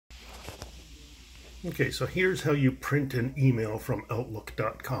Okay, so here's how you print an email from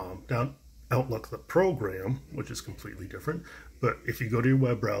Outlook.com. Now, Outlook, the program, which is completely different, but if you go to your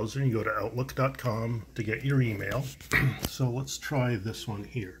web browser and you go to Outlook.com to get your email, so let's try this one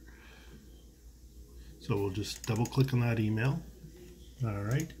here. So we'll just double click on that email. All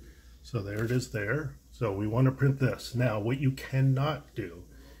right, so there it is there. So we want to print this. Now, what you cannot do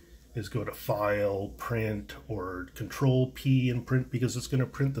is go to File, Print, or Control P and print, because it's going to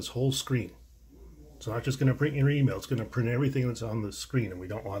print this whole screen. It's not just going to print your email, it's going to print everything that's on the screen, and we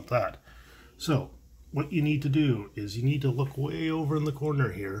don't want that. So what you need to do is you need to look way over in the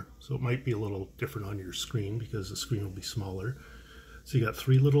corner here. So it might be a little different on your screen because the screen will be smaller. So you got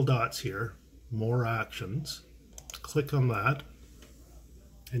three little dots here, More Actions. Click on that,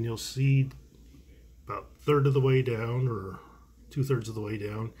 and you'll see about a third of the way down or 2/3 of the way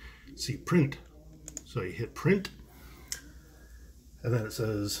down, see Print. So you hit Print, and then it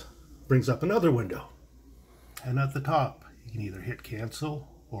says, brings up another window. And at the top, you can either hit Cancel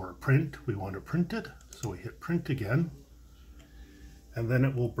or Print. We want to print it, so we hit Print again. And then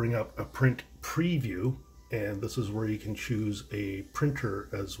it will bring up a print preview, and this is where you can choose a printer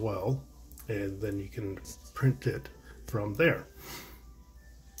as well, and then you can print it from there.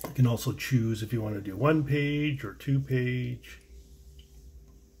 You can also choose if you want to do 1 page or 2 page.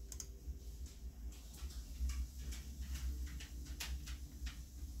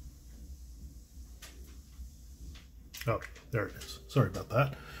 Oh, there it is. Sorry about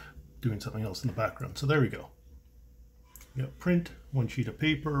that. Doing something else in the background. So there we go. You got print, 1 sheet of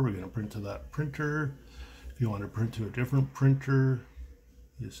paper. We're going to print to that printer. If you want to print to a different printer,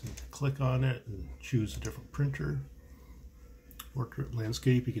 you just need to click on it and choose a different printer. Portrait,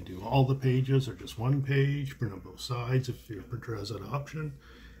 landscape, you can do all the pages or just 1 page. Print on both sides if your printer has that option.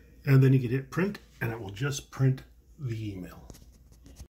 And then you can hit print, and it will just print the email.